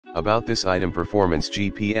About this item: performance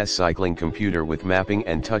GPS cycling computer with mapping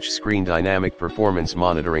and touchscreen dynamic performance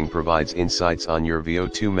monitoring provides insights on your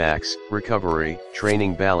VO2 max, recovery,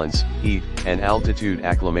 training balance, heat and altitude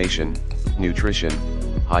acclimation, nutrition,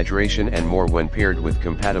 hydration and more. When paired with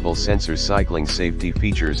compatible sensors, cycling safety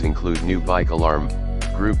features include new bike alarm,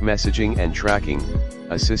 group messaging and tracking,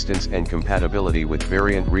 assistance and compatibility with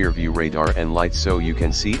variant rear view radar and lights so you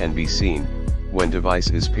can see and be seen, when device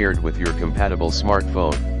is paired with your compatible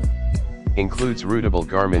smartphone. Includes routable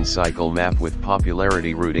Garmin cycle map with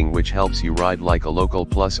popularity routing which helps you ride like a local,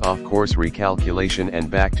 plus off-course recalculation and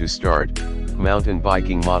back to start. Mountain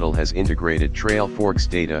biking model has integrated trail forks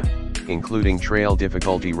data, including trail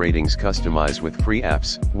difficulty ratings customized with free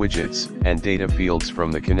apps, widgets, and data fields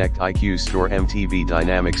from the Connect IQ Store. MTB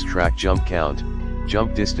Dynamics track jump count,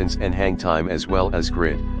 jump distance and hang time, as well as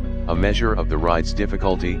grid, a measure of the ride's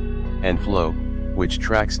difficulty, and flow, which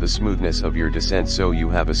tracks the smoothness of your descent so you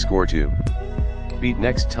have a score to beat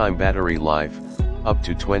next time. Battery life, up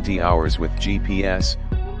to 20 hours with GPS,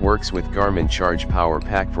 works with Garmin Charge Power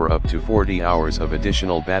Pack for up to 40 hours of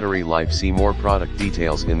additional battery life. See more product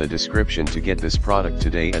details in the description to get this product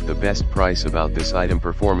today at the best price. About this item: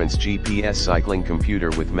 performance GPS cycling computer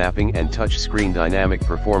with mapping and touchscreen dynamic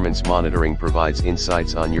performance monitoring provides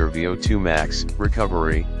insights on your VO2 max,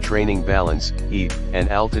 recovery, training balance, heat and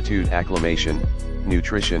altitude acclimation,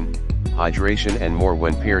 nutrition, hydration and more.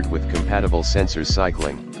 When paired with compatible sensors,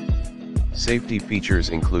 cycling safety features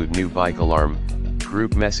include new bike alarm,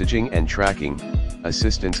 group messaging and tracking,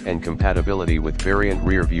 assistance and compatibility with variant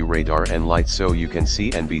rear view radar and lights so you can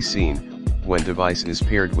see and be seen, when device is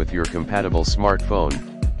paired with your compatible smartphone.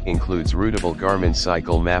 Includes routable Garmin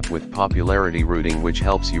cycle map with popularity routing which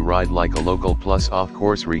helps you ride like a local, plus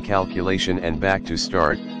off-course recalculation and back to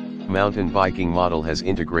start. Mountain biking model has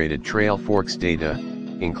integrated trail forks data,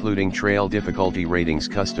 including trail difficulty ratings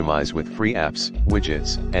customized with free apps,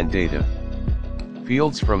 widgets, and data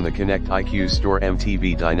fields from the Connect IQ Store.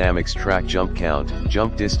 MTB Dynamics track jump count,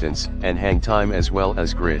 jump distance, and hang time, as well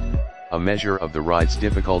as grid, a measure of the ride's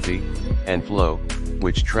difficulty, and flow,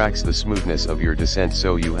 which tracks the smoothness of your descent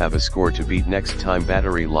so you have a score to beat next time.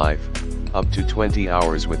 Battery life, up to 20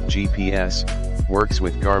 hours with GPS, works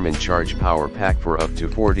with Garmin Charge Power Pack for up to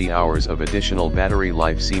 40 hours of additional battery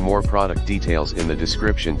life. See more product details in the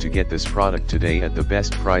description to get this product today at the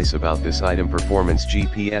best price. About this item: performance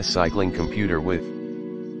GPS cycling computer with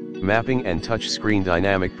mapping and touchscreen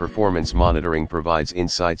dynamic performance monitoring provides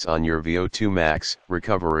insights on your VO2 max,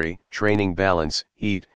 recovery, training balance, heat